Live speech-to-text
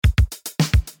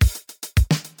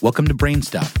Welcome to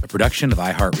Brainstuff, a production of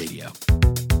iHeartRadio.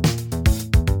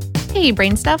 Hey,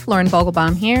 Brainstuff, Lauren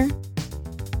Vogelbaum here.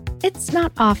 It's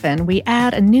not often we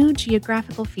add a new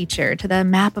geographical feature to the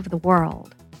map of the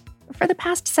world. For the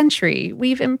past century,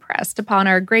 we've impressed upon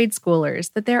our grade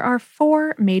schoolers that there are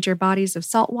 4 major bodies of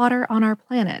salt water on our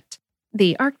planet: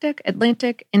 the Arctic,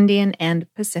 Atlantic, Indian,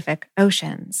 and Pacific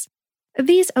Oceans.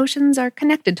 These oceans are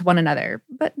connected to one another,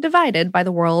 but divided by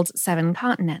the world's 7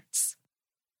 continents.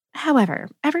 However,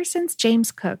 ever since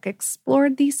James Cook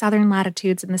explored the southern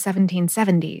latitudes in the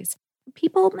 1770s,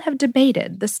 people have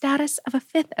debated the status of a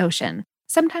 5th ocean,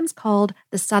 sometimes called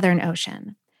the Southern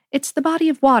Ocean. It's the body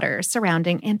of water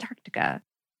surrounding Antarctica.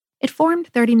 It formed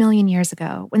 30 million years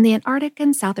ago when the Antarctic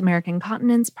and South American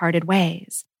continents parted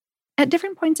ways. At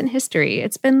different points in history,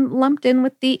 it's been lumped in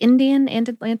with the Indian and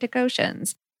Atlantic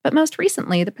Oceans, but most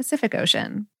recently the Pacific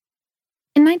Ocean.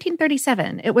 In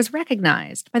 1937, it was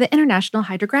recognized by the International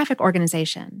Hydrographic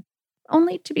Organization,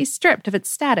 only to be stripped of its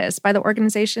status by the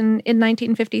organization in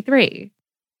 1953.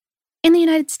 In the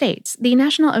United States, the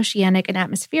National Oceanic and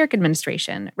Atmospheric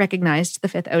Administration recognized the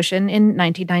 5th Ocean in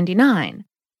 1999.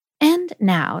 And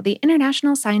now, the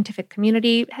international scientific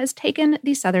community has taken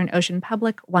the Southern Ocean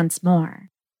public once more.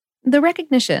 The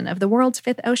recognition of the world's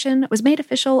 5th ocean was made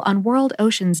official on World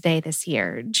Oceans Day this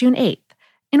year, June 8th,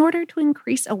 in order to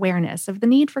increase awareness of the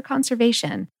need for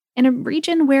conservation in a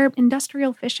region where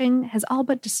industrial fishing has all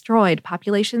but destroyed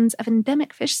populations of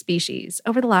endemic fish species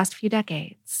over the last few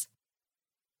decades.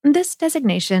 This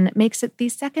designation makes it the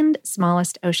 2nd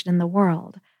smallest ocean in the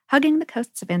world, hugging the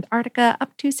coasts of Antarctica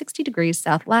up to 60 degrees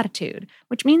south latitude,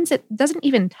 which means it doesn't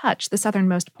even touch the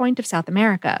southernmost point of South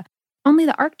America. Only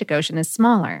the Arctic Ocean is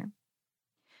smaller.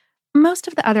 Most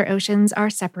of the other oceans are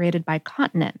separated by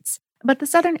continents, but the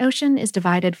Southern Ocean is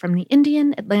divided from the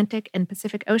Indian, Atlantic, and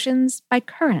Pacific Oceans by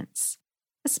currents.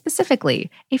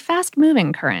 Specifically, a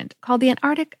fast-moving current called the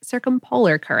Antarctic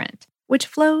Circumpolar Current, which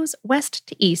flows west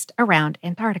to east around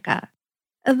Antarctica.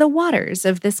 The waters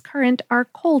of this current are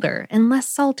colder and less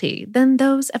salty than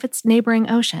those of its neighboring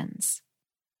oceans.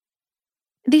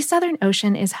 The Southern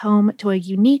Ocean is home to a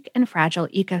unique and fragile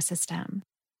ecosystem.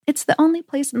 It's the only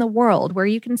place in the world where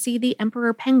you can see the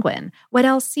emperor penguin,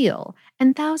 Weddell seal,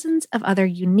 and thousands of other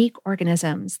unique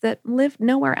organisms that live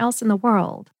nowhere else in the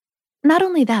world. Not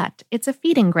only that, it's a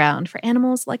feeding ground for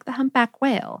animals like the humpback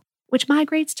whale, which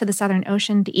migrates to the Southern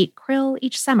Ocean to eat krill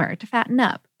each summer to fatten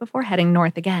up before heading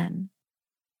north again.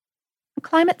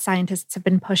 Climate scientists have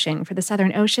been pushing for the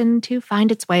Southern Ocean to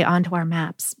find its way onto our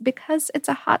maps because it's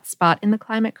a hot spot in the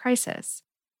climate crisis.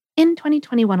 In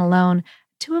 2021 alone,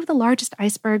 2 of the largest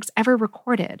icebergs ever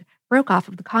recorded broke off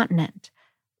of the continent.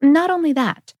 Not only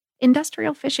that,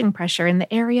 industrial fishing pressure in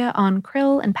the area on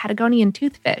krill and Patagonian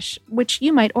toothfish, which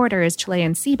you might order as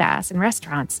Chilean sea bass in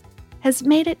restaurants, has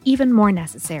made it even more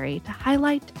necessary to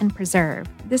highlight and preserve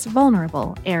this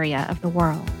vulnerable area of the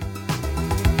world.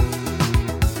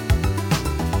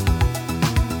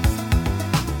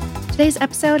 Today's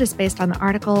episode is based on the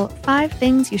article 5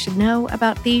 Things You Should Know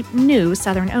About the New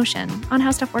Southern Ocean on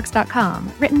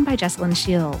HowStuffWorks.com, written by Jessalyn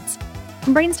Shields.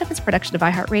 Brainstuff is a production of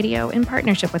iHeartRadio in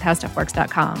partnership with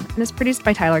HowStuffWorks.com and is produced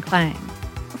by Tyler Klang.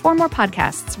 For more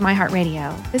podcasts from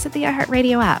iHeartRadio, visit the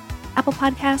iHeartRadio app, Apple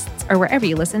Podcasts, or wherever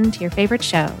you listen to your favorite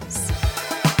shows.